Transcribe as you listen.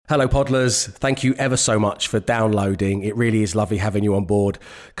Hello, Podlers. Thank you ever so much for downloading. It really is lovely having you on board.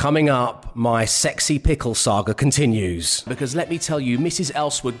 Coming up, my sexy pickle saga continues. Because let me tell you, Mrs.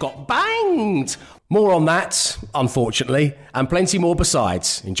 Elswood got banged. More on that, unfortunately, and plenty more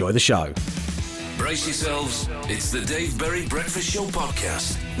besides. Enjoy the show. Brace yourselves. It's the Dave Berry Breakfast Show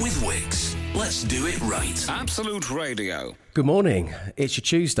podcast with Wix. Let's do it right. Absolute Radio. Good morning. It's your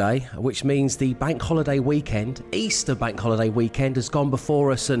Tuesday, which means the bank holiday weekend, Easter bank holiday weekend, has gone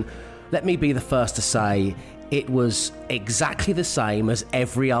before us. And let me be the first to say it was exactly the same as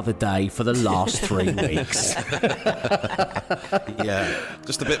every other day for the last 3 weeks. Yeah,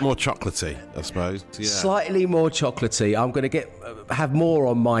 just a bit more chocolatey, I suppose. Yeah. Slightly more chocolatey. I'm going to have more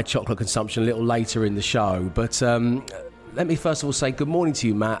on my chocolate consumption a little later in the show. But let me first of all say good morning to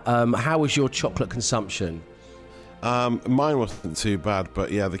you, Matt. How was your chocolate consumption? Mine wasn't too bad,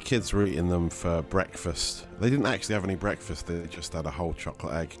 but yeah, the kids were eating them for breakfast. They didn't actually have any breakfast, they just had a whole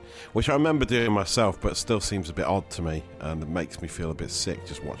chocolate egg, which I remember doing myself, but still seems a bit odd to me, and it makes me feel a bit sick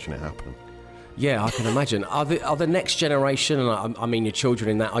just watching it happen. Yeah, I can imagine. Are the next generation, and I mean your children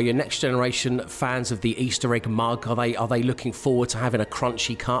in that, are your next generation fans of the Easter egg mug? Are they looking forward to having a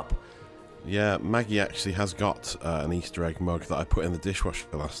crunchy cup? Yeah, Maggie actually has got an Easter egg mug that I put in the dishwasher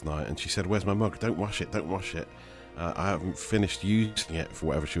last night, and she said, "Where's my mug? Don't wash it, don't wash it." I haven't finished using it for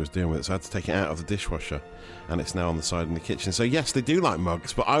whatever she was doing with it, so I had to take it out of the dishwasher, and it's now on the side in the kitchen. So yes, they do like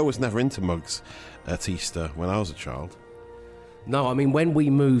mugs, but I was never into mugs at Easter when I was a child. No, I mean, when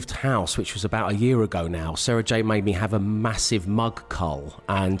we moved house, which was about a year ago now, Sarah J made me have a massive mug cull,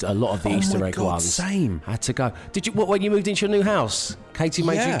 and a lot of the Easter egg ones same. had to go. Did you? What, when you moved into your new house, Katie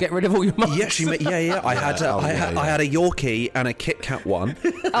made you get rid of all your mugs? Yeah, I had a Yorkie and a Kit Kat one.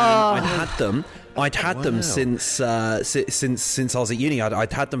 I'd had them since I was at uni.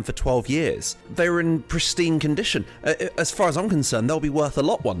 I'd had them for 12 years. They were in pristine condition. As far as I'm concerned, they'll be worth a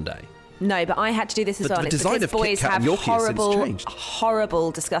lot one day. No, but I had to do this as well. It's because boys have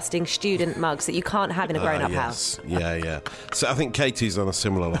horrible, disgusting student mugs that you can't have in a grown-up house. Yeah. So I think Katie's on a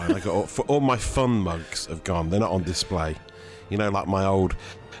similar line. I got all my fun mugs have gone. They're not on display. You know, like my old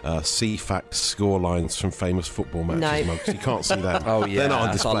CFAX score lines from famous football matches mugs. You can't see them. Oh yeah, they're not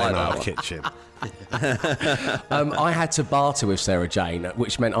on display in our kitchen. I had to barter with Sarah Jane,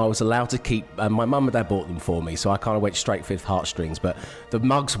 which meant I was allowed to keep. My mum and dad bought them for me, so I kind of went straight for the heartstrings. But the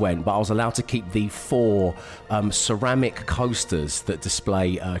mugs went, but I was allowed to keep the 4 ceramic coasters that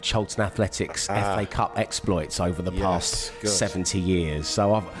display Charlton Athletics FA Cup exploits over the past 70 years.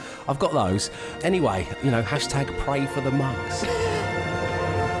 So I've got those. Anyway, hashtag pray for the mugs.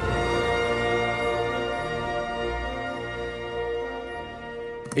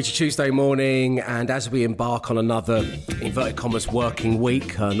 It's a Tuesday morning, and as we embark on another, inverted commas, working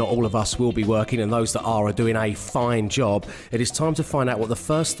week, not all of us will be working, and those that are doing a fine job. It is time to find out what the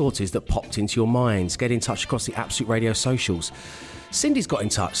first thought is that popped into your minds. Get in touch across the Absolute Radio socials. Cindy's got in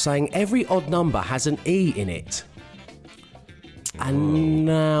touch saying every odd number has an E in it. And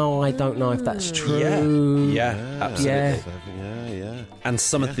now I don't know if that's true. Yeah, absolutely. Yeah. And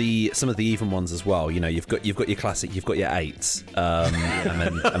some of the even ones as well. You've got your classic. You've got your 8s,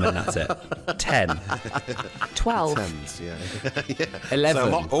 and then that's it. 10, 12, 10s, yeah.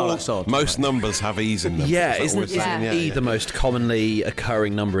 11. So most numbers have E's in them. Yeah, isn't E the most commonly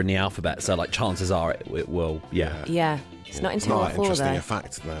occurring number in the alphabet? So chances are it will. Yeah. It's not It's until not four, interesting though. a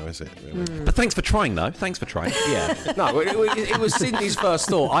fact, though, is it? Really? But thanks for trying, though. Thanks for trying. Yeah. No, it was Cindy's first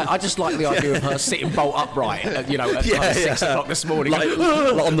thought. I just like the idea of her sitting bolt upright, at 6 o'clock this morning. Like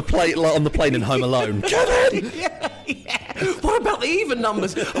on the plane in Home Alone. Kevin! Yeah. What about the even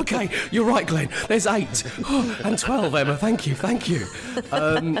numbers? Okay, you're right, Glenn. There's 8. And 12, Emma. Thank you.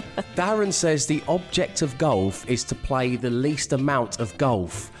 Darren says the object of golf is to play the least amount of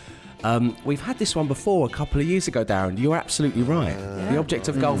golf. We've had this one before a couple of years ago, Darren. You're absolutely right. The object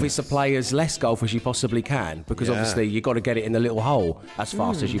of golf is to play as less golf as you possibly can, because obviously you've got to get it in the little hole as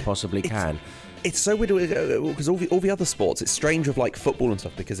fast as you possibly can. It's so weird because all the other sports, it's strange with football and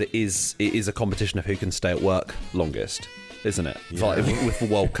stuff, because it is a competition of who can stay at work longest, isn't it? Yeah. With the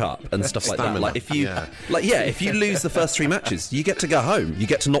World Cup and stuff like that. Like if you lose the first 3 matches, you get to go home. You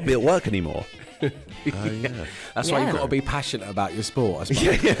get to not be at work anymore. That's why you've got to be passionate about your sport, I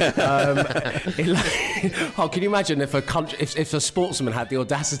suppose. Can you imagine if a sportsman had the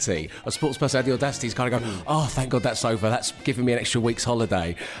audacity, a sportsperson had the audacity to kind of go, oh, thank God that's over, that's giving me an extra week's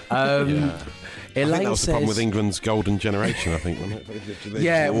holiday. Elaine I think that was the problem with England's golden generation, I think.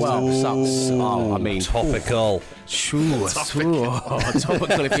 Topical.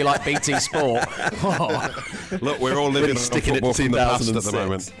 Topical if you like BT Sport. Look, we're all living on sticking football it to from the past at the 2006.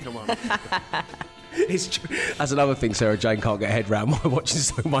 moment. Come on. It's true. That's another thing Sarah Jane can't get her head round by watching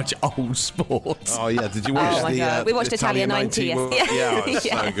so much old sports. Oh, yeah. Did you watch we watched Italia 90 yesterday. Yeah, it's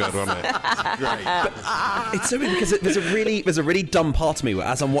so good, wasn't it? It's great. It's so weird because there's a really dumb part of me where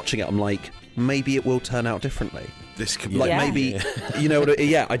as I'm watching it, I'm like, maybe it will turn out differently. This could be maybe, you know what?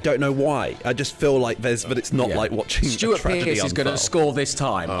 I don't know why. I just feel like but it's not like watching. Stuart Pearce is going to score this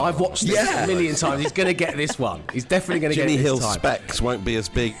time. I've watched this a million times. He's going to get this one. He's definitely going to get it this Jimmy Hill's time. specs won't be as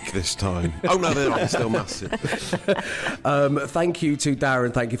big this time. Oh no, they're not. They're still massive. Thank you to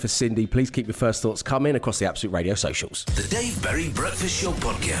Darren. Thank you for Cindy. Please keep your first thoughts coming across the Absolute Radio socials. The Dave Berry Breakfast Show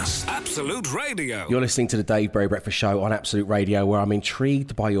podcast. Absolute Radio. You're listening to the Dave Berry Breakfast Show on Absolute Radio, where I'm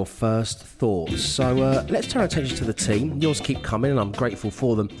intrigued by your first thoughts. So let's turn our attention to the team. Yours keep coming, and I'm grateful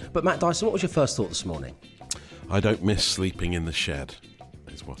for them. But Matt Dyson, what was your first thought this morning? I don't miss sleeping in the shed,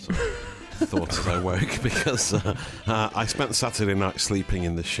 is what I thought as I woke, because I spent Saturday night sleeping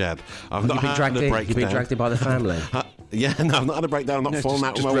in the shed. I've not had a breakdown. You've been dragged in by the family. Yeah, no, I've not had a breakdown. I'm not falling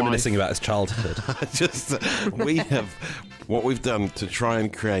out with my wife. Just reminiscing about his childhood. What we've done to try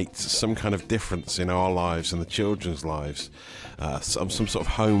and create some kind of difference in our lives and the children's lives, some sort of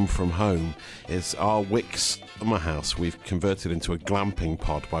home from home, is our Wicks summer house we've converted into a glamping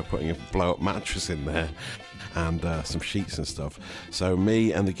pod by putting a blow-up mattress in there and some sheets and stuff. So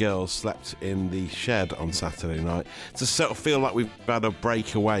me and the girls slept in the shed on Saturday night to sort of feel like we've had a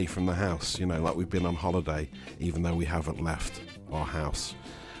break away from the house, like we've been on holiday, even though we haven't left our house.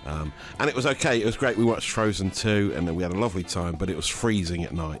 And it was okay. It was great. We watched Frozen 2 and then we had a lovely time, but it was freezing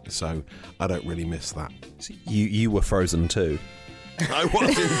at night, so I don't really miss that. So you were Frozen too. I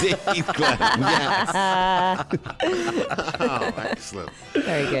was indeed, Glenn. Yes. Oh, excellent.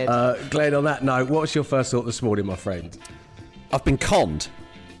 Very good. Glenn, on that note, what's your first thought this morning, my friend? I've been conned.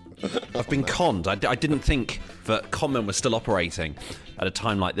 I didn't think that Common was still operating at a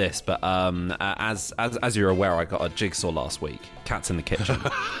time like this, but as you're aware, I got a jigsaw last week. Cats in the Kitchen.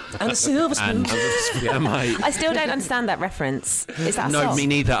 And silver spoon. I still don't understand that reference. Is that a song? No, me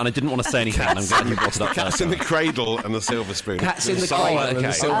neither, and I didn't want to say anything, and I'm glad you brought it up. Cats in the Cradle and the Silver Spoon. Cats in the Cradle and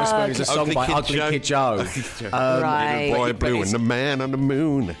the Silver Spoon is a song by Ugly Kid Joe. Right. The boy blue and the man on the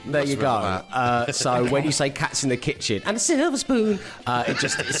moon. There you go. So when you say Cats in the Kitchen and a silver spoon, it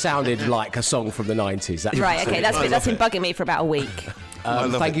sounded like a song from the 90s. Right, okay, that's been bugging me for about a week.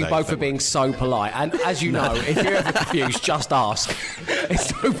 Thank you both for being so polite. And as you know, if you're ever confused, just ask.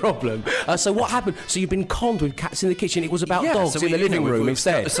 It's no problem. So what happened? So you've been conned with Cats in the Kitchen. It was about dogs in the living room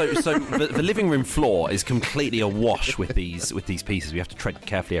instead. So the living room floor is completely awash with these pieces. We have to tread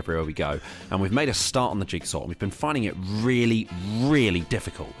carefully everywhere we go. And we've made a start on the jigsaw, and we've been finding it really, really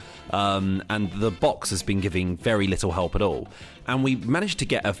difficult. And the box has been giving very little help at all. And we managed to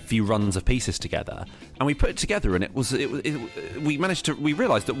get a few runs of pieces together, and we put it together, and we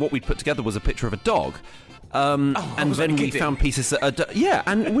realised that what we'd put together was a picture of a dog. And then we found pieces that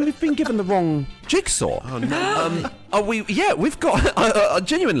and we've been given the wrong jigsaw. Oh no! We've got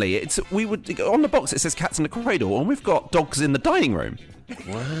genuinely. On the box it says Cats in the Cradle, and we've got dogs in the dining room.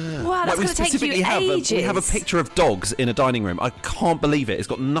 Wow, that's going to take you ages. We have a picture of dogs in a dining room. I can't believe it. It's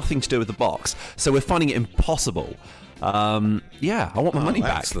got nothing to do with the box, so we're finding it impossible. I want my money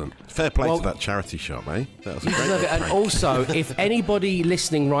back. Excellent. Fair play to that charity shop, eh? That was a great and also, if anybody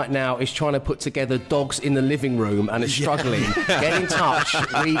listening right now is trying to put together dogs in the living room and is struggling, get in touch.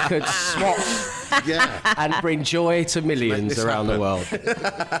 We could swap and bring joy to millions around the world.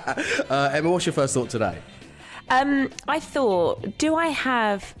 Emma, what's your first thought today? I thought, do I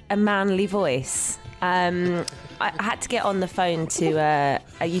have a manly voice? I had to get on the phone to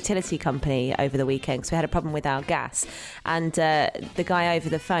a utility company over the weekend because we had a problem with our gas, and the guy over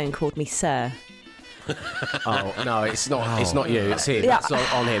the phone called me sir. Oh no, it's not. It's not you. It's him. Yeah. It's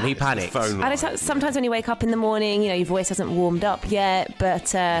on him. He panicked. And it's, sometimes when you wake up in the morning, your voice hasn't warmed up yet.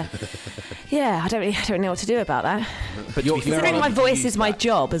 But I don't know what to do about that. But considering my voice is my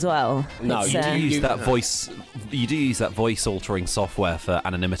job as well. No, you do use that voice. You do use that voice altering software for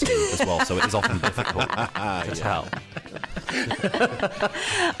anonymity as well, so it is often difficult to tell.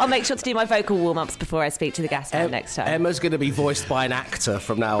 I'll make sure to do my vocal warm-ups before I speak to the gas man next time. Emma's going to be voiced by an actor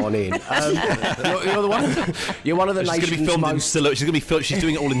from now on in. You're one of the nation's She's going to be filmed in silhouette. She's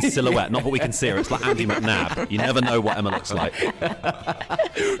doing it all in silhouette, not what we can see her. It's like Andy McNabb. You never know what Emma looks like.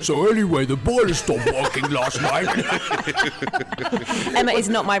 So anyway, the boiler stopped working last night. Emma is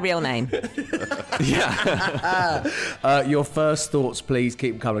not my real name. Your first thoughts, please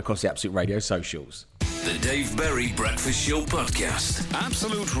keep them coming across the Absolute Radio socials. The Dave Berry Breakfast Show Podcast.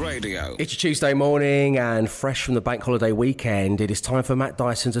 Absolute Radio. It's a Tuesday morning and fresh from the bank holiday weekend, it is time for Matt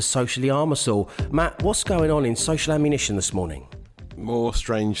Dyson's A Socially Armorsal. Matt, what's going on in social ammunition this morning? More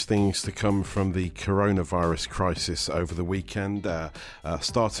strange things to come from the coronavirus crisis over the weekend,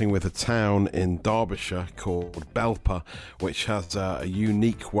 starting with a town in Derbyshire called Belper, which has a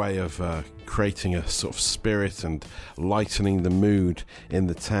unique way of creating a sort of spirit and lightening the mood in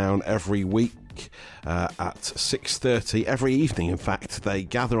the town every week. At 6:30 every evening, in fact, they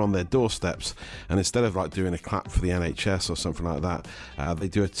gather on their doorsteps, and instead of like doing a clap for the NHS or something like that, they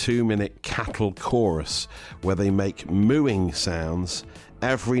do a 2-minute cattle chorus where they make mooing sounds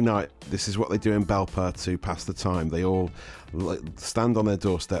every night. This is what they do in Belper to pass the time. They all stand on their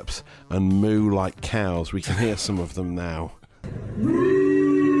doorsteps and moo like cows. We can hear some of them now.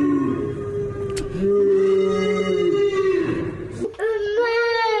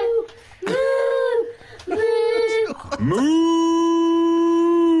 Moo!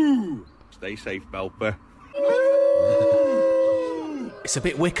 Stay safe, Belper. It's a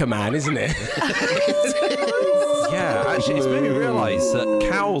bit Wicker Man, isn't it? Yeah, actually, it's made me realise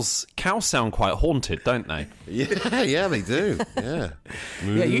that cows sound quite haunted, don't they? Yeah, they do. Yeah.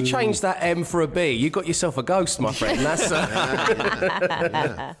 Yeah, you changed that M for a B. You got yourself a ghost, my friend. That's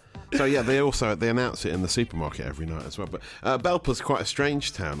Yeah. So yeah, they announce it in the supermarket every night as well. But Belper's quite a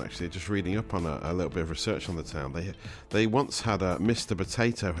strange town, actually. Just reading up on a little bit of research on the town, they once had a Mr.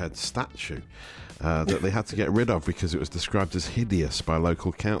 Potato Head statue that they had to get rid of because it was described as hideous by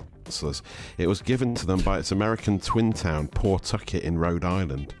local councillors. It was given to them by its American twin town, Pawtucket in Rhode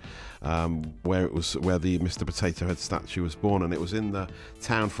Island. Where the Mr. Potato Head statue was born, and it was in the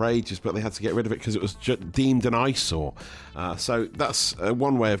town for ages, but they had to get rid of it because it was deemed an eyesore. So that's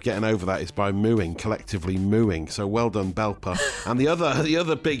one way of getting over that, is by collectively mooing. So well done, Belper. And the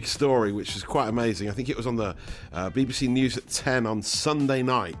other big story, which is quite amazing, I think it was on the BBC News at 10 on Sunday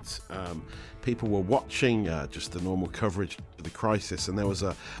night. People were watching just the normal coverage of the crisis, and there was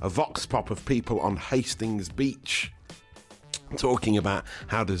a vox pop of people on Hastings Beach talking about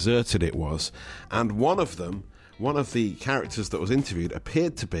how deserted it was, and one of the characters that was interviewed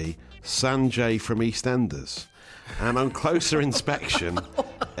appeared to be Sanjay from EastEnders, and on closer inspection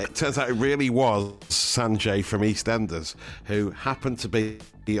it turns out it really was Sanjay from EastEnders, who happened to be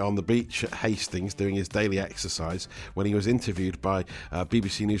on the beach at Hastings doing his daily exercise when he was interviewed by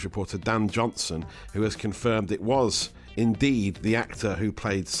BBC News reporter Dan Johnson, who has confirmed it was indeed the actor who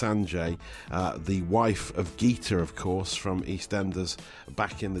played Sanjay, the wife of Geeta, of course, from EastEnders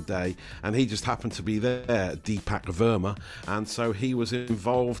back in the day, and he just happened to be there, Deepak Verma, and so he was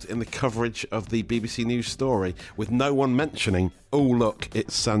involved in the coverage of the BBC News story with no one mentioning, oh look,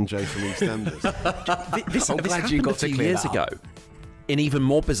 it's Sanjay from EastEnders. This I'm glad happened you got a few to clear years that ago. up. In even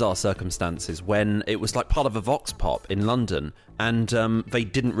more bizarre circumstances, when it was like part of a Vox Pop in London, and they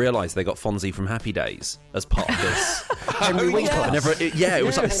didn't realise they got Fonzie from Happy Days as part of this. Henry Winkler. It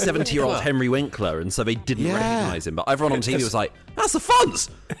was like a 70-year-old Henry Winkler, and so they didn't recognise him. But everyone on TV was like, "That's the Fonz."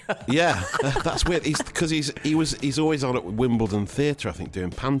 Yeah, that's weird. He's always on at Wimbledon Theatre, I think,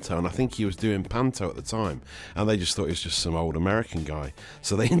 doing panto, and I think he was doing panto at the time, and they just thought he was just some old American guy,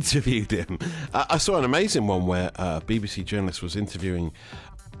 so they interviewed him. I saw an amazing one where a BBC journalist was interviewing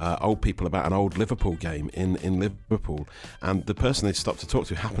old people about an old Liverpool game in Liverpool, and the person they stopped to talk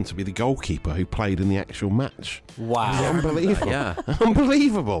to happened to be the goalkeeper who played in the actual match. Wow. Unbelievable. Yeah.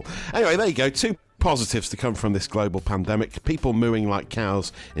 Unbelievable. Anyway, there you go. 2 positives to come from this global pandemic. People mooing like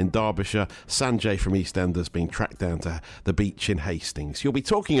cows in Derbyshire. Sanjay from EastEnders being tracked down to the beach in Hastings. You'll be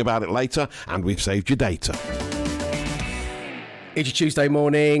talking about it later, and we've saved your data. It's your Tuesday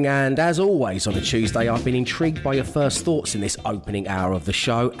morning, and as always on a Tuesday, I've been intrigued by your first thoughts in this opening hour of the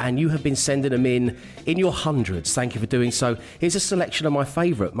show, and you have been sending them in your hundreds. Thank you for doing so. Here's a selection of my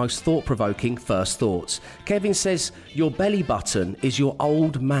favourite, most thought-provoking first thoughts. Kevin says, your belly button is your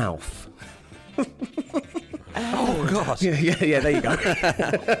old mouth. Oh, God. Yeah, there you go.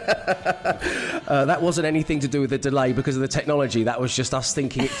 That wasn't anything to do with the delay because of the technology. That was just us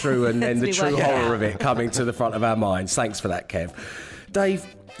thinking it through and then the true horror of it coming to the front of our minds. Thanks for that, Kev. Dave,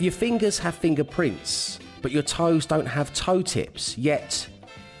 your fingers have fingerprints, but your toes don't have toe tips, yet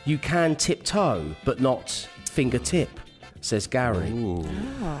you can tiptoe, but not fingertip, says Gary.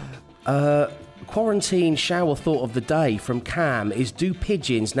 Quarantine shower thought of the day from Cam is, do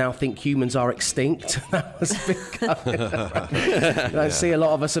pigeons now think humans are extinct? That was a bit coming. Don't see a lot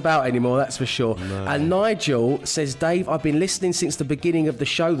of us about anymore, that's for sure. No. And Nigel says, Dave, I've been listening since the beginning of the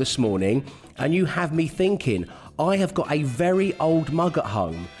show this morning, and you have me thinking, I have got a very old mug at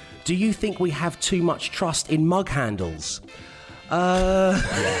home. Do you think we have too much trust in mug handles?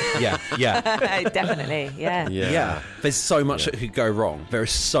 Yeah. Definitely, yeah. There's so much that could go wrong. There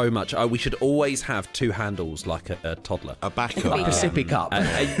is so much. We should always have 2 handles like a toddler. A backup. Like a sippy cup.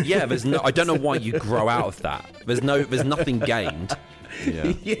 Yeah, there's no. I don't know why you grow out of that. There's nothing gained.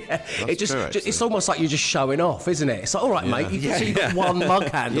 Yeah. That's true, It's almost like you're just showing off, isn't it? It's like, all right, mate, you've got one mug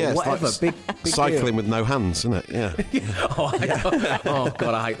handle, whatever. Like big cycling deal. with no hands, isn't it? Yeah. Oh,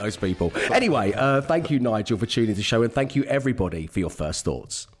 God, I hate those people. Anyway, thank you, Nigel, for tuning to the show, and thank you, everybody, for your first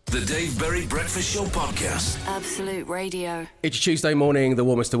thoughts. The Dave Berry Breakfast Show Podcast. Absolute Radio. It's Tuesday morning, the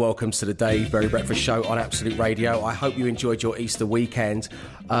warmest of welcomes to the Dave Berry Breakfast Show on Absolute Radio. I hope you enjoyed your Easter weekend.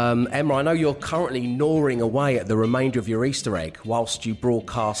 Emma, I know you're currently gnawing away at the remainder of your Easter egg whilst you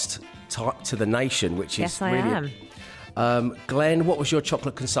broadcast to the nation, which is yes, I really... am. Glenn, what was your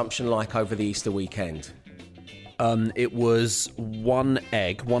chocolate consumption like over the Easter weekend? It was one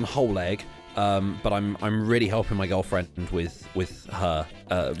whole egg. But I'm really helping my girlfriend with her.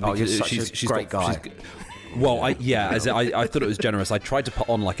 You're such a great guy. Well, I thought it was generous. I tried to put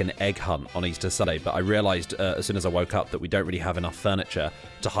on like an egg hunt on Easter Sunday, but I realised as soon as I woke up that we don't really have enough furniture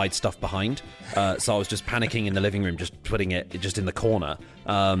to hide stuff behind. So I was just panicking in the living room, just putting it just in the corner.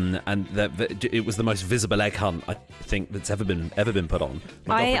 And it was the most visible egg hunt I think that's ever been put on.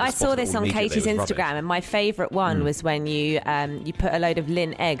 I saw this on Katie's Instagram, rubbish. and my favourite one was when you put a load of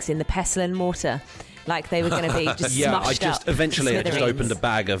Lindt eggs in the pestle and mortar. Like they were going to be just smushed up. Eventually I just smithereens. opened a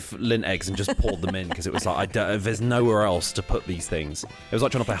bag of Lindt eggs and just poured them in because it was like, there's nowhere else to put these things. It was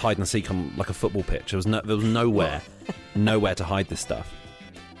like trying to play hide and seek on like a football pitch. There was nowhere to hide this stuff.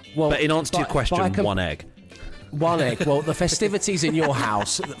 Well, but in answer to your question, one egg. One egg. Well, the festivities in your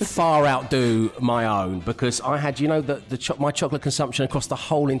house far outdo my own because I had, my chocolate consumption across the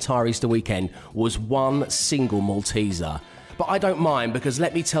whole entire Easter weekend was one single Malteser. But I don't mind because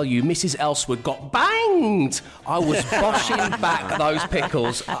let me tell you, Mrs. Elswood got banged. I was boshing back those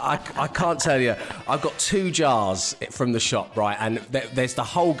pickles. I can't tell you. I've got 2 jars from the shop, right? And there's the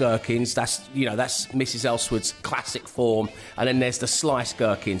whole gherkins. That's Mrs. Elswood's classic form. And then there's the sliced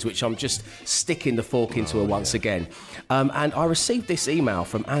gherkins, which I'm just sticking the fork into her once again. And I received this email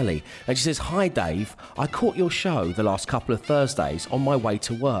from Ali. And she says, "Hi, Dave. I caught your show the last couple of Thursdays on my way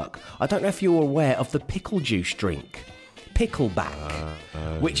to work. I don't know if you're aware of the pickle juice drink.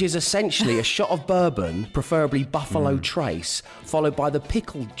 Pickleback, which is essentially a shot of bourbon, preferably Buffalo Trace, followed by the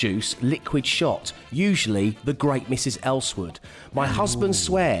pickle juice liquid shot, usually the Great Mrs. Elswood. My husband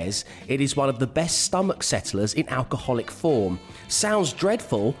swears it is one of the best stomach settlers in alcoholic form. Sounds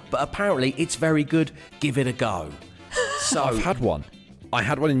dreadful, but apparently it's very good. Give it a go." So I've had one. I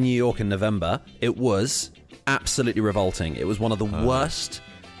had one in New York in November. It was absolutely revolting. It was one of the worst...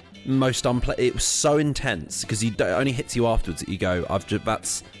 most it was so intense because it only hits you afterwards that you go,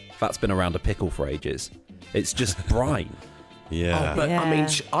 that's been around a pickle for ages. It's just brine. Yeah. But I mean,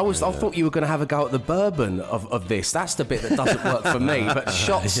 I thought you were going to have a go at the bourbon of this. That's the bit that doesn't work for me. But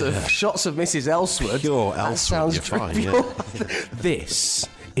shots of Mrs. Elswood. Pure Elswood, you're fine. Yeah. This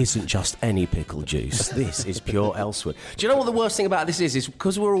isn't just any pickle juice. This is pure Elswood. Do you know what the worst thing about this is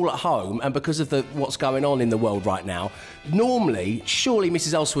because we're all at home and because of what's going on in the world right now, normally, surely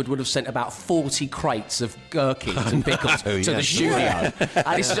Mrs. Elswood would have sent about 40 crates of gherkins and pickles to the studio.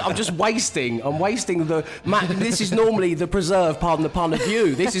 And I'm just wasting. I'm wasting Matt, this is normally the preserve, pardon the pun, of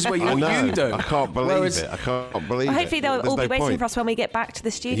you. This is what you do. I can't believe it. I can't believe it. Hopefully they'll all be waiting for us when we get back to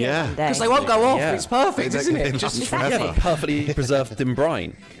the studio one day. Because they won't go off. Yeah. It's perfect, isn't it? Just forever. Perfectly preserved in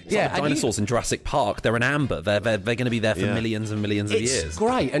brine. It's like the dinosaurs in Jurassic Park. They're in amber. They're going to be there for millions and millions of years. It's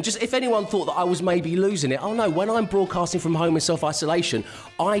great. And just if anyone thought that I was maybe losing it, oh no, when I'm broadcasting from home in self-isolation,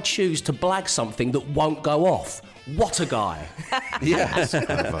 I choose to blag something that won't go off. What a guy. Yes.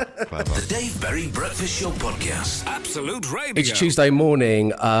 Clever. The Dave Berry Breakfast Show Podcast. Absolute Radio. It's Tuesday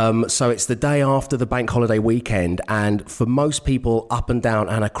morning, so it's the day after the bank holiday weekend, and for most people up and down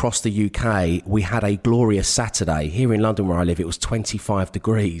and across the UK, we had a glorious Saturday. Here in London where I live, it was 25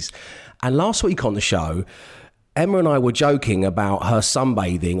 degrees. And last week on the show, Emma and I were joking about her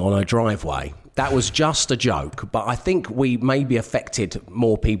sunbathing on her driveway. That was just a joke, but I think we maybe affected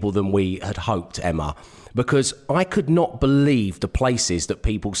more people than we had hoped, Emma, because I could not believe the places that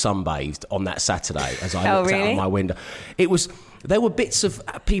people sunbathed on that Saturday as I looked out of my window. There were bits of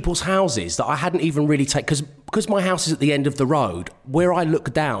people's houses that I hadn't even really taken, because my house is at the end of the road. Where I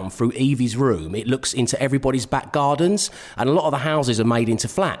look down through Evie's room, it looks into everybody's back gardens, and a lot of the houses are made into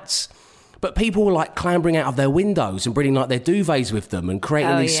flats. But people were like clambering out of their windows and bringing like their duvets with them and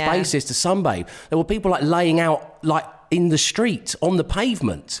creating these spaces to sunbathe. There were people like laying out like in the street, on the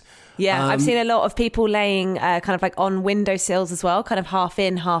pavement. Yeah, I've seen a lot of people laying kind of like on windowsills as well, kind of half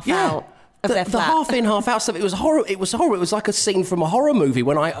in, half out. their the flat. half in, half out stuff. It was horrible. It was horrible. It was like a scene from a horror movie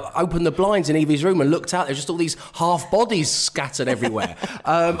when I opened the blinds in Evie's room and looked out. There's just all these half bodies scattered everywhere,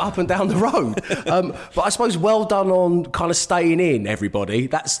 up and down the road. But I suppose well done on kind of staying in, everybody.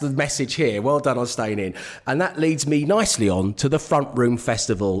 That's the message here. Well done on staying in. And that leads me nicely on to the Front Room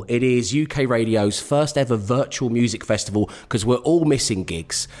Festival. It is UK Radio's first ever virtual music festival because we're all missing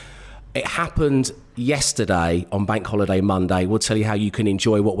gigs. It happened yesterday on Bank Holiday Monday. We'll tell you how you can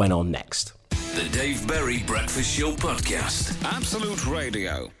enjoy what went on next. The Dave Berry Breakfast Show Podcast. Absolute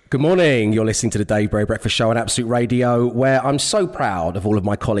Radio. Good morning. You're listening to the Dave Berry Breakfast Show on Absolute Radio, where I'm so proud of all of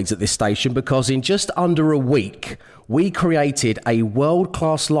my colleagues at this station because in just under a week, we created a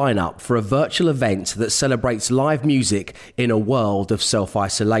world-class lineup for a virtual event that celebrates live music in a world of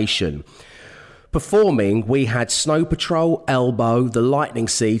self-isolation. Performing, we had Snow Patrol, Elbow, The Lightning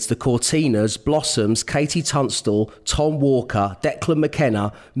Seeds, The Cortinas, Blossoms, Katie Tunstall, Tom Walker, Declan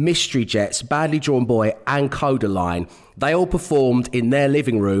McKenna, Mystery Jets, Badly Drawn Boy and Codaline. They all performed in their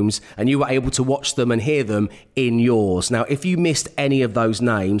living rooms and you were able to watch them and hear them in yours. Now, if you missed any of those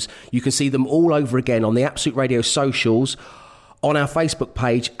names, you can see them all over again on the Absolute Radio socials, on our Facebook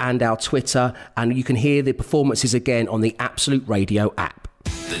page and our Twitter, and you can hear the performances again on the Absolute Radio app.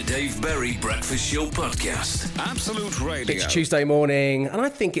 The Dave Berry Breakfast Show Podcast. Absolute Radio. It's Tuesday morning, and I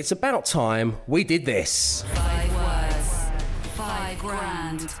think it's about time we did this. 5 words, 5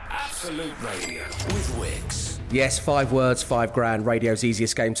 grand. Absolute Radio with Wix. Yes, 5 words, 5 grand, radio's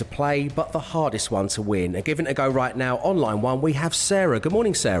easiest game to play, but the hardest one to win. And giving it a go right now, on line 1, we have Sarah. Good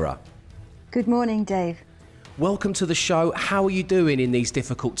morning, Sarah. Good morning, Dave. Welcome to the show. How are you doing in these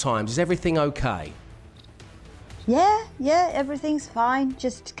difficult times? Is everything okay? Yeah, everything's fine.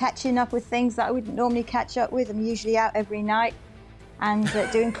 Just catching up with things that I wouldn't normally catch up with. I'm usually out every night and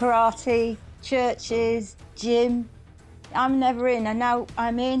doing karate, churches, gym. I'm never in, and now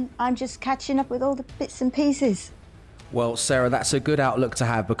I'm in. I'm just catching up with all the bits and pieces. Well, Sarah, that's a good outlook to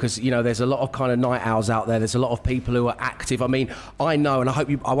have because, you know, there's a lot of kind of night owls out there. There's a lot of people who are active. I mean, I know, and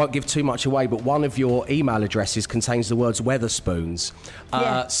I won't give too much away, but one of your email addresses contains the words Wetherspoons.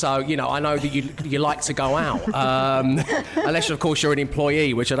 Yeah. So, you know, I know that you like to go out, unless, of course, you're an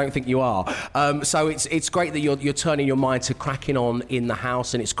employee, which I don't think you are. So it's great that you're turning your mind to cracking on in the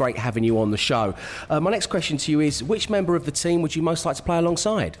house, and it's great having you on the show. My next question to you is, which member of the team would you most like to play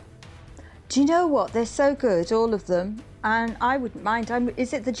alongside? Do you know what? They're so good, all of them, and I wouldn't mind.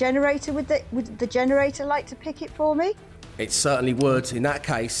 Is it the generator? Would the generator like to pick it for me? It certainly would. In that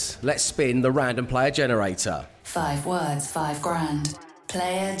case, let's spin the random player generator. 5 words, 5 grand.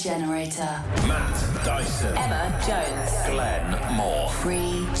 Player generator. Matt Dyson. Emma Jones. Glenn Moore.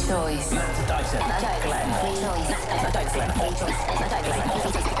 Free choice. Matt Dyson. Emma Jones. Glenn Free choice. Emma Jones. Glenn Moore. Free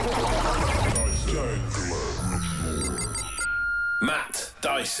choice. Emma Jones. Matt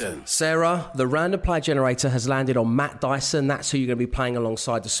Dyson. Sarah, the random player generator has landed on Matt Dyson. That's who you're going to be playing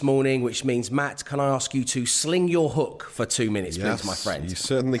alongside this morning, which means, Matt, can I ask you to sling your hook for 2 minutes, please, my friend? You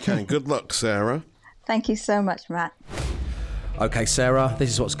certainly can. Good luck, Sarah. Thank you so much, Matt. Okay, Sarah, this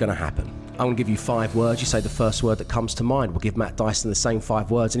is what's going to happen. I'm going to give you 5 words. You say the first word that comes to mind. We'll give Matt Dyson the same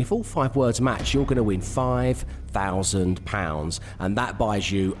 5 words. And if all 5 words match, you're going to win £5,000. And that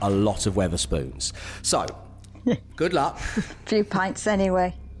buys you a lot of Wetherspoons. So, good luck. A few pints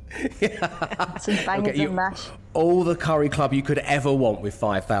anyway. Some bangers and mash. All the curry club you could ever want with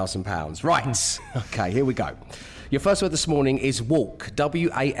 £5,000. Right. Okay, here we go. Your first word this morning is walk.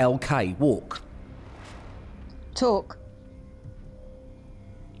 W-A-L-K. Walk. Talk.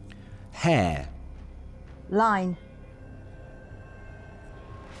 Hair. Line.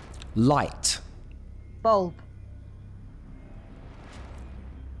 Light. Bulb.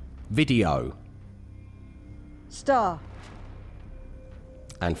 Video. Star.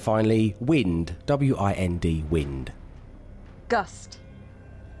 And finally, wind. W-I-N-D, wind. Gust.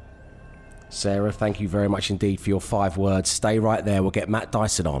 Sarah, thank you very much indeed for your 5 words. Stay right there. We'll get Matt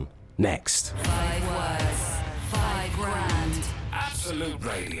Dyson on next. 5 words, 5 grand. Absolute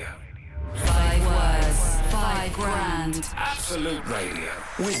Radio. 5 words, 5 grand. Absolute Radio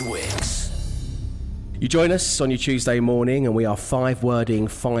with Wix. You join us on your Tuesday morning and we are 5-wording,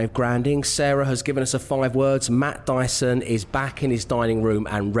 5-granding. Sarah has given us a 5 words. Matt Dyson is back in his dining room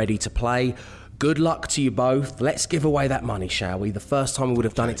and ready to play. Good luck to you both. Let's give away that money, shall we? The first time we would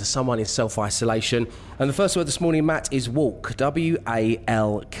have done it to someone in self-isolation. And the first word this morning, Matt, is walk.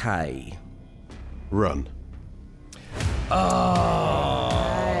 W-A-L-K. Run.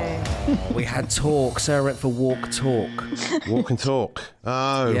 We had talk. Sarah went for walk, talk. Walk and talk.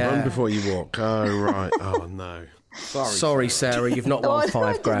 Oh, Yeah. run before you walk. Oh, right. Oh, no. Sorry, Sarah, you've not won No,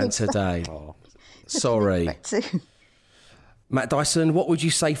 I £5 grand didn't. today. Sorry. Matt Dyson, what would you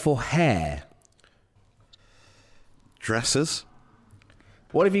say for hair? Dresses.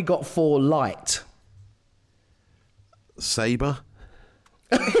 What have you got for light? Sabre.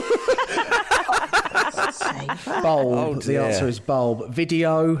 Bulb. The answer is bulb.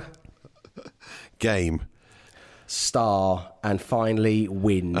 Video. Game. Star. And finally,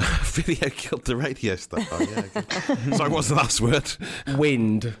 wind. Video killed the radio star. Oh, yeah, good. Sorry, what's the last word?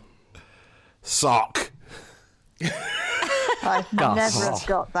 Wind. Sock. I've never have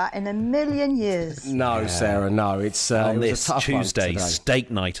got that in a million years. No, Sarah, no. It's on it was this a tough one Tuesday, today. steak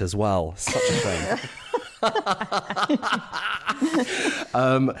night as well. Such a shame.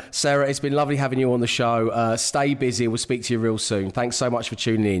 Sarah, it's been lovely having you on the show. Stay busy. We'll speak to you real soon. Thanks so much for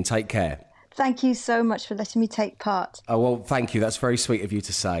tuning in. Take care. Thank you so much for letting me take part. Oh, well, thank you. That's very sweet of you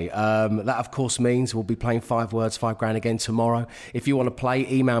to say. That, of course, means we'll be playing 5 words, 5 grand again tomorrow. If you want to play,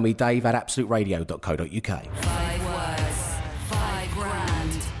 email me, dave@absoluteradio.co.uk. 5 words, 5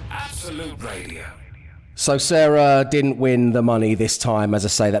 grand. Absolute Radio. So Sarah didn't win the money this time. As I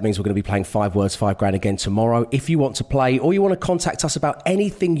say, that means we're going to be playing 5 words, 5 grand again tomorrow. If you want to play or you want to contact us about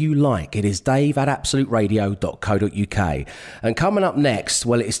anything you like, it is dave@absoluteradio.co.uk. And coming up next,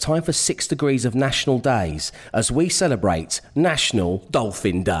 well, it is time for 6 degrees of national days as we celebrate National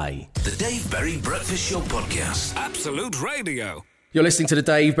Dolphin Day. The Dave Berry Breakfast Show Podcast. Absolute Radio. You're listening to the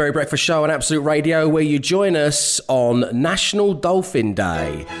Dave Berry Breakfast Show on Absolute Radio, where you join us on National Dolphin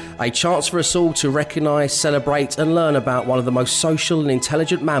Day, a chance for us all to recognise, celebrate and learn about one of the most social and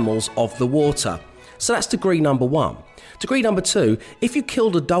intelligent mammals of the water. So that's degree number 1. Degree number 2, if you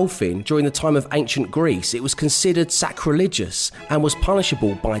killed a dolphin during the time of ancient Greece, it was considered sacrilegious and was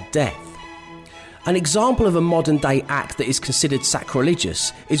punishable by death. An example of a modern-day act that is considered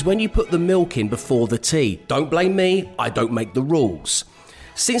sacrilegious is when you put the milk in before the tea. Don't blame me, I don't make the rules.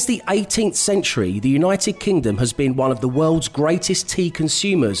 Since the 18th century, the United Kingdom has been one of the world's greatest tea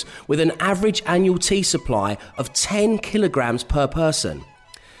consumers, with an average annual tea supply of 10 kilograms per person.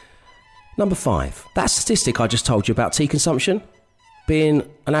 Number 5, that statistic I just told you about tea consumption, being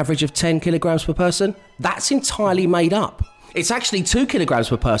an average of 10 kilograms per person, that's entirely made up. It's actually 2 kilograms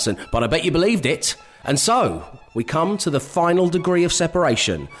per person, but I bet you believed it. And so, we come to the final degree of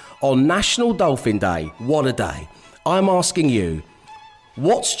separation. On National Dolphin Day, what a day. I'm asking you,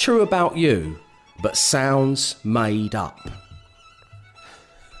 what's true about you, but sounds made up?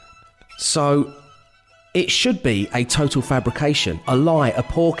 So, it should be a total fabrication, a lie, a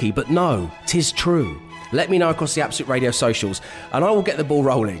porky, but no, 'tis true. Let me know across the Absolute Radio socials, and I will get the ball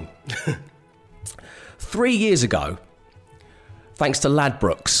rolling. 3 years ago, thanks to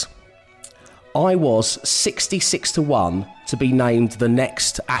Ladbrokes, I was 66-1 to be named the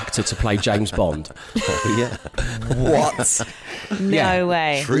next actor to play James Bond. Yeah. What? No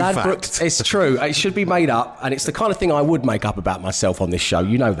way. True Ladbrokes, fact. it's true. It should be made up, and it's the kind of thing I would make up about myself on this show.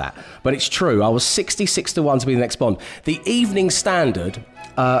 You know that. But it's true. I was 66-1 to be the next Bond. The Evening Standard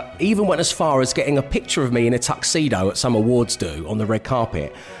even went as far as getting a picture of me in a tuxedo at some awards do on the red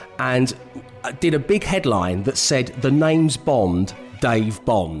carpet, and did a big headline that said, "The name's Bond, Dave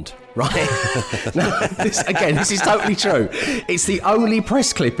Bond." Right? Now, this is totally true. It's the only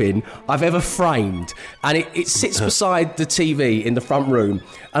press clipping I've ever framed, and it sits beside the TV in the front room,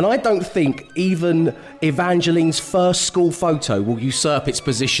 and I don't think even Evangeline's first school photo will usurp its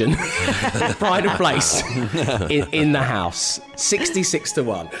position pride of place in the house.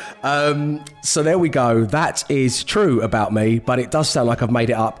 66-1. So there we go. That is true about me, but it does sound like I've made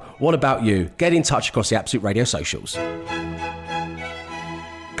it up. What about you? Get in touch across the Absolute Radio socials.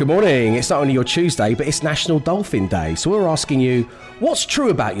 Good morning. It's not only your Tuesday, but it's National Dolphin Day. So we're asking you, what's true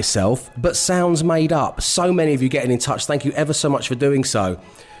about yourself, but sounds made up? So many of you getting in touch. Thank you ever so much for doing so.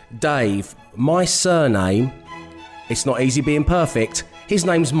 Dave, my surname, it's not easy being perfect. His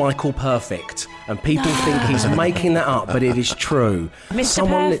name's Michael Perfect. And people think he's making that up, but it is true. Mr.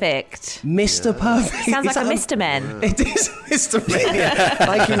 Perfect. Mr. Perfect. Sounds like a Mr. Men. It is Mr. Men. Yeah.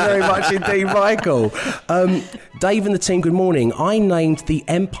 Thank you very much indeed, Michael. Dave and the team, good morning. I named the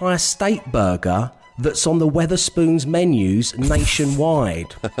Empire State Burger that's on the Wetherspoons menus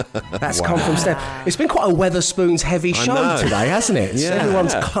nationwide. That's come from Steph. It's been quite a Wetherspoons heavy show today, hasn't it? Yeah.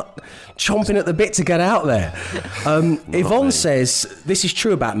 Everyone's chomping at the bit to get out there. Yvonne says, this is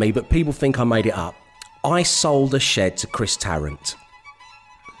true about me, but people think I made it up. I sold a shed to Chris Tarrant.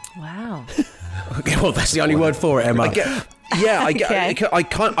 Wow. Okay, well, that's the only word for it, Emma.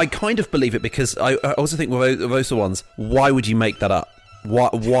 I kind of believe it, because I also think with those ones, why would you make that up?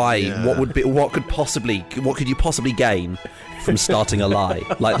 Why? Yeah. What could you possibly gain from starting a lie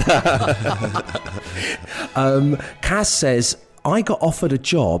like that? Kaz says, I got offered a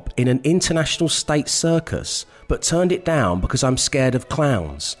job in an international state circus, but turned it down because I'm scared of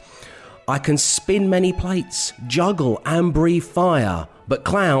clowns. I can spin many plates, juggle and breathe fire, but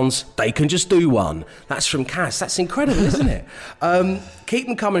clowns, they can just do one. That's from Cass. That's incredible, isn't it? Keep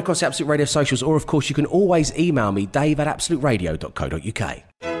them coming across the Absolute Radio socials, or of course you can always email me, dave@absoluteradio.co.uk.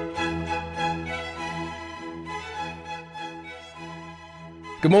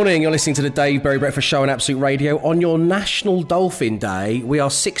 Good morning, you're listening to the Dave Berry Breakfast Show on Absolute Radio. On your National Dolphin Day, we are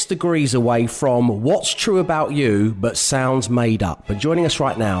 6 degrees away from What's True About You But Sounds Made Up. And joining us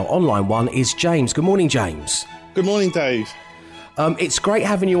right now on line 1 is James. Good morning, James. Good morning, Dave. It's great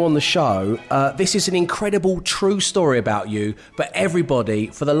having you on the show. This is an incredible true story about you, but everybody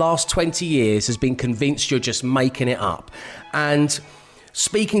for the last 20 years has been convinced you're just making it up. And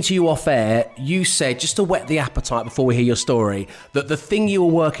speaking to you off air, you said, just to whet the appetite before we hear your story, that the thing you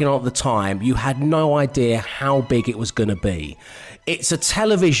were working on at the time, you had no idea how big it was going to be. It's a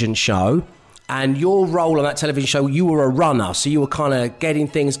television show, and your role on that television show, you were a runner, so you were kind of getting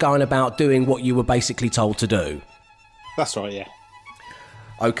things going about doing what you were basically told to do. That's right, yeah.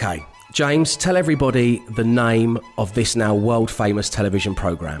 Okay, James, tell everybody the name of this now world-famous television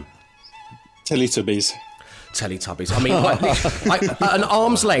programme. Teletubbies. Teletubbies. I mean, at an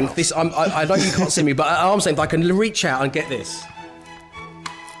arm's length, this I know you can't see me, but at arm's length, I can reach out and get this.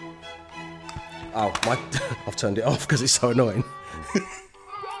 Oh, I've turned it off because it's so annoying.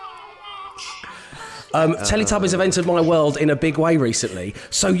 Teletubbies have entered my world in a big way recently.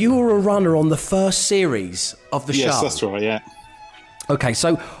 So you were a runner on the first series of the show. Yes, that's right, yeah. Okay,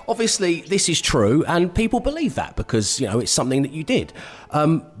 so obviously this is true, and people believe that because, you know, it's something that you did.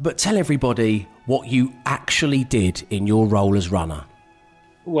 But tell everybody what you actually did in your role as runner.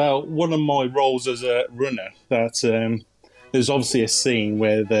 Well, one of my roles as a runner, that there's obviously a scene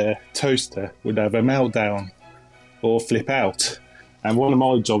where the toaster would have a meltdown or flip out. And one of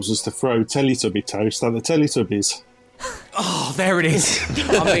my jobs was to throw Teletubby toast at the Teletubbies. Oh, there it is.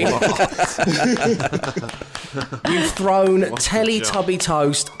 I mean, you've thrown Teletubby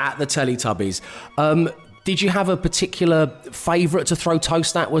toast at the Teletubbies. Did you have a particular favourite to throw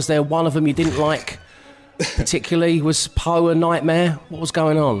toast at? Was there one of them you didn't like particularly? Was Poe a nightmare? What was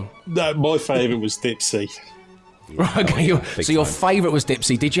going on? No, my favourite was Dipsy. Right, okay, so your favourite was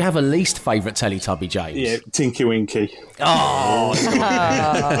Dipsy. Did you have a least favourite Teletubby, James? Yeah, Tinky Winky. Oh,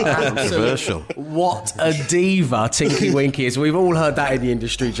 controversial. What a diva Tinky Winky is. We've all heard that in the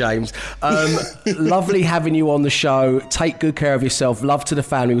industry, James. Lovely having you on the show. Take good care of yourself. Love to the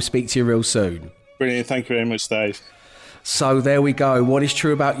family. We'll speak to you real soon. Brilliant. Thank you very much, Dave. So there we go. What is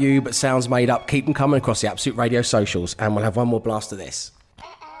true about you but sounds made up? Keep them coming across the Absolute Radio socials, and we'll have one more blast of this.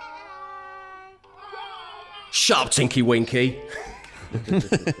 Shut up, Tinky Winky.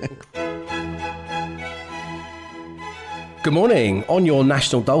 Good morning. On your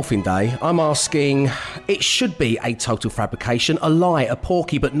National Dolphin Day, I'm asking, it should be a total fabrication, a lie, a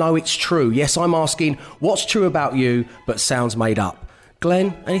porky, but no, it's true. Yes, I'm asking, what's true about you but sounds made up?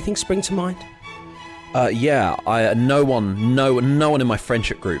 Glenn, anything spring to mind? Yeah, no one in my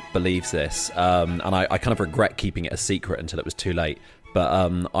friendship group believes this, and I kind of regret keeping it a secret until it was too late.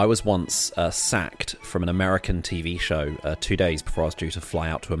 But I was once sacked from an American TV show 2 days before I was due to fly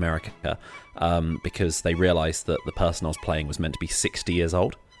out to America because they realised that the person I was playing was meant to be 60 years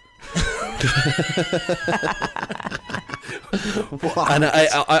old. And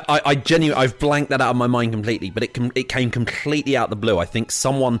I genuinely, I've blanked that out of my mind completely, but it came completely out of the blue. I think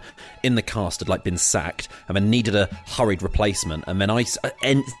someone in the cast had been sacked and then needed a hurried replacement, and then I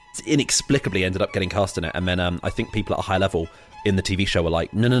inexplicably ended up getting cast in it. And then I think people at a high level in the TV show were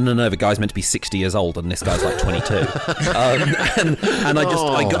like, no, the guy's meant to be 60 years old and this guy's 22. And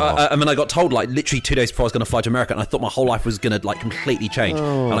I got told literally 2 days before I was going to fly to America, and I thought my whole life was going to completely change.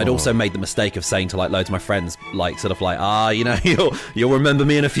 And I'd also made the mistake of saying to loads of my friends you'll remember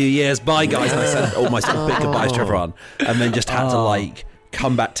me in a few years, bye guys. And I said all my sort of big goodbyes to everyone, and then just had to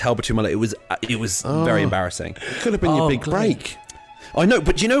come back, tell between my legs. It was very embarrassing. It could have been your big break. I know,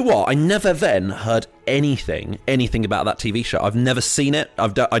 but do you know what? I never then heard anything about that TV show. I've never seen it. I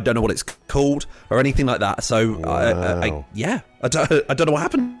don't know what it's called or anything like that. So wow. I don't know what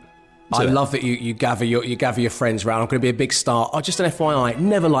happened. I love that you gather your friends round. I'm going to be a big star. Oh, just an FYI,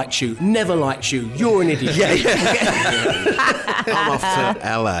 never liked you. You're an idiot. Yeah. I'm off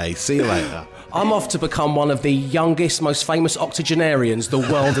to LA. See you later. I'm off to become one of the youngest, most famous octogenarians the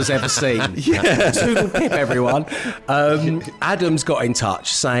world has ever seen. Yeah. Toodle pip, everyone. Adam's got in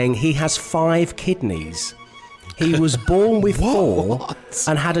touch saying he has 5 kidneys. He was born with 4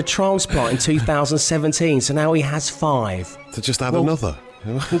 and had a transplant in 2017, so now he has 5. To just add another.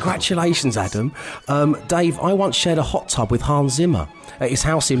 Congratulations, Adam. Dave, I once shared a hot tub with Hans Zimmer at his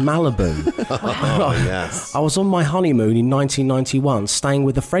house in Malibu. Oh, yes. I was on my honeymoon in 1991, staying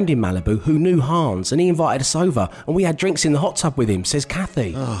with a friend in Malibu who knew Hans, and he invited us over, and we had drinks in the hot tub with him, says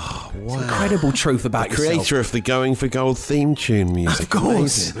Kathy. Oh, wow. It's incredible truth about the creator yourself. of the Going for Gold theme tune music. Of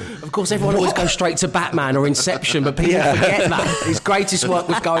course, everyone always goes straight to Batman or Inception, but people forget that. His greatest work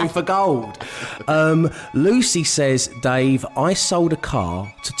was Going for Gold. Lucy says, Dave, I sold a car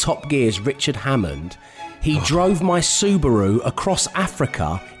to Top Gear's Richard Hammond. He drove my Subaru across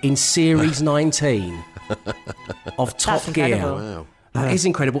Africa in Series 19 of Top Gear. Wow. That is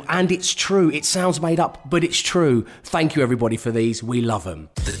incredible, and it's true. It sounds made up, but it's true. Thank you, everybody, for these. We love them.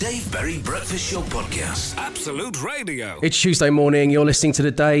 The Dave Berry Breakfast Show Podcast. Absolute Radio. It's Tuesday morning. You're listening to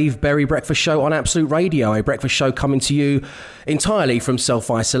the Dave Berry Breakfast Show on Absolute Radio, a breakfast show coming to you entirely from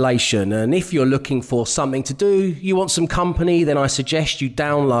self-isolation. And if you're looking for something to do, you want some company, then I suggest you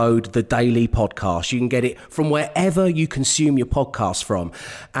download the daily podcast. You can get it from wherever you consume your podcast from.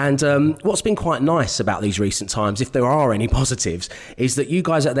 And what's been quite nice about these recent times, if there are any positives, is that you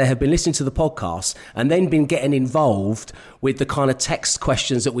guys out there have been listening to the podcast and then been getting involved with the kind of text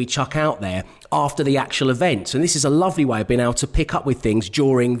questions that we chuck out there after the actual event. And this is a lovely way of being able to pick up with things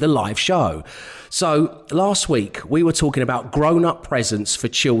during the live show. So last week, we were talking about grown-up presents for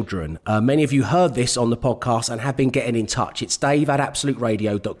children. Many of you heard this on the podcast and have been getting in touch. It's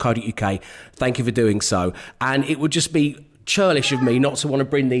dave@absoluteradio.co.uk. Thank you for doing so. And it would just be churlish of me not to want to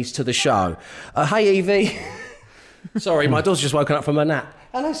bring these to the show. Hey, Evie. Sorry, my daughter's just woken up from her nap.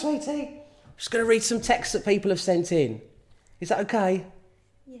 Hello, sweetie. I'm just going to read some texts that people have sent in. Is that okay?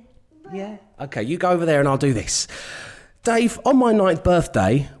 Yeah? Okay, you go over there and I'll do this. Dave, on my 9th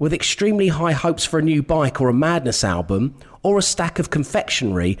birthday, with extremely high hopes for a new bike or a Madness album, or a stack of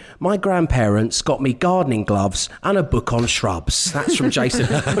confectionery, my grandparents got me gardening gloves and a book on shrubs. That's from Jason.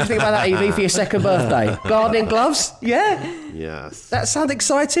 What do you think about that, Evie, for your 2nd birthday? Gardening gloves? Yeah? Yes. That sound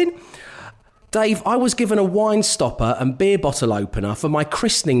exciting? Dave, I was given a wine stopper and beer bottle opener for my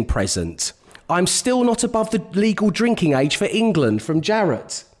christening present. I'm still not above the legal drinking age for England, from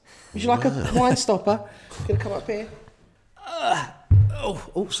Jarrett. Would you like a wine stopper? Gonna come up here.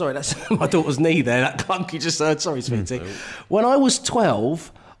 Sorry, that's my daughter's knee there, that clunk you just heard. Sorry, sweetie. When I was 12,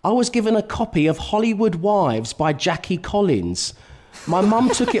 I was given a copy of Hollywood Wives by Jackie Collins. My mum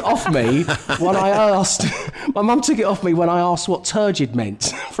took it off me when I asked. My mum took it off me when I asked what turgid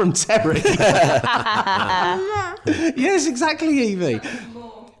meant from Terry. Yes, exactly, Evie.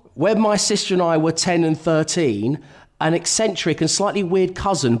 When my sister and I were 10 and 13, an eccentric and slightly weird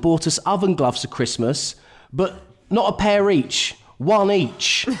cousin bought us oven gloves for Christmas, but not a pair each, one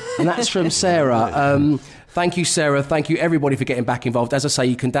each. And that's from Sarah. Thank you, Sarah. Thank you, everybody, for getting back involved. As I say,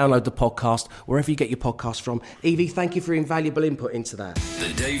 you can download the podcast wherever you get your podcast from. Evie, thank you for your invaluable input into that.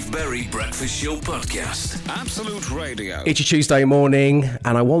 The Dave Berry Breakfast Show Podcast. Absolute Radio. It's your Tuesday morning,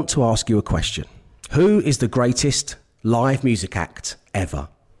 and I want to ask you a question. Who is the greatest live music act ever?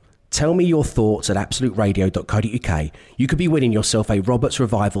 Tell me your thoughts at absoluteradio.co.uk. You could be winning yourself a Roberts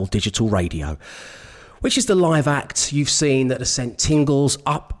Revival digital radio. Which is the live act you've seen that has sent tingles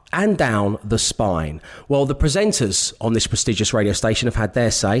up and down the spine? Well, the presenters on this prestigious radio station have had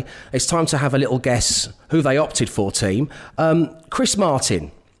their say. It's time to have a little guess who they opted for, team. Chris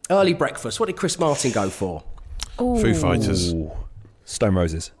Martin, early breakfast. What did Chris Martin go for? Ooh. Foo Fighters. Stone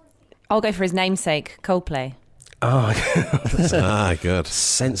Roses. I'll go for his namesake, Coldplay. Oh, Good.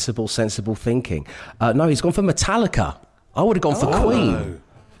 Sensible thinking. No, he's gone for Metallica. I would have gone for Queen, no.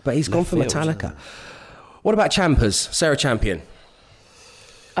 But he's gone for Metallica. What about Champers? Sarah Champion.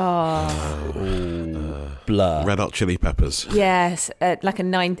 Blur. Red Hot Chili Peppers. Yes, like a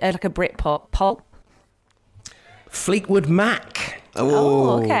Britpop pop. Fleetwood Mac.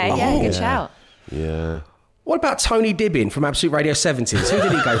 Oh, okay, yeah, good shout. Yeah. What about Tony Dibbin from Absolute Radio 70s? Who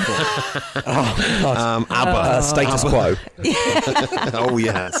did he go for? ABBA. Status Quo. Oh,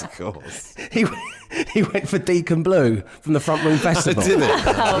 yes, of course. He went for Deacon Blue from the Front Room Festival. Did it?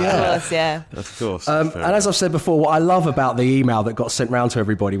 Oh, of course, yeah. Of course. And as I've said before, what I love about the email that got sent round to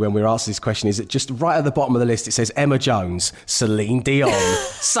everybody when we were asked this question is that just right at the bottom of the list, it says Emma Jones, Celine Dion.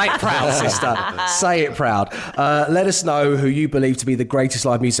 Say it proud, sister. Say it proud. Let us know who you believe to be the greatest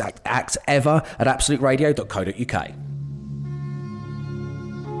live music act ever at absoluteradio.co.uk.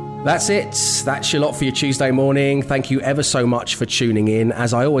 That's it. That's your lot for your Tuesday morning. Thank you ever so much for tuning in.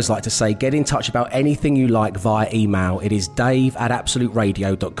 As I always like to say, get in touch about anything you like via email. It is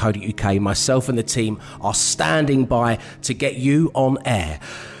dave@absoluteradio.co.uk. Myself and the team are standing by to get you on air.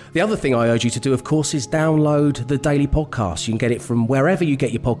 The other thing I urge you to do, of course, is download the daily podcast. You can get it from wherever you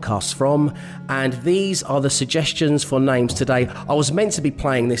get your podcasts from. And these are the suggestions for names today. I was meant to be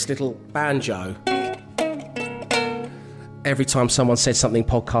playing this little banjo every time someone said something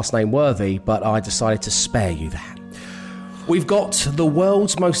podcast name worthy, but I decided to spare you that. We've got the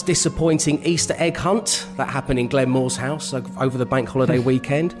world's most disappointing Easter egg hunt that happened in Glenmore's house over the bank holiday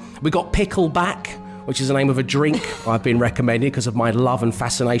weekend. We've got Pickleback, which is the name of a drink I've been recommending because of my love and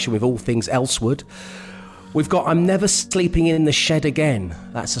fascination with all things Elsewood. We've got I'm Never Sleeping in the Shed Again.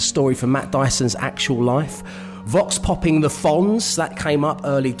 That's a story from Matt Dyson's actual life. Vox popping the Fonz, that came up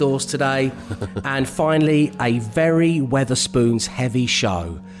early doors today. And finally, a very Wetherspoons heavy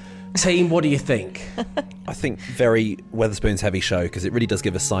show. Team, what do you think? I think very Wetherspoons heavy show because it really does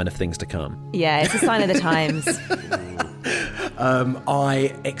give a sign of things to come. Yeah, it's a sign of the times.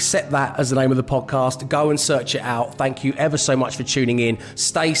 I accept that as the name of the podcast. Go and search it out. Thank you ever so much for tuning in.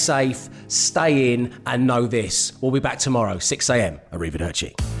 Stay safe, stay in, and know this. We'll be back tomorrow, 6 a.m.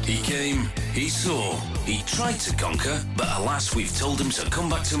 Arrivederci. He came, he saw, he tried to conquer, but alas, we've told him to come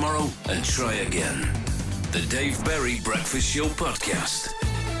back tomorrow and try again. The Dave Berry Breakfast Show Podcast.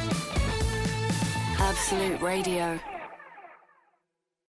 Absolute Radio.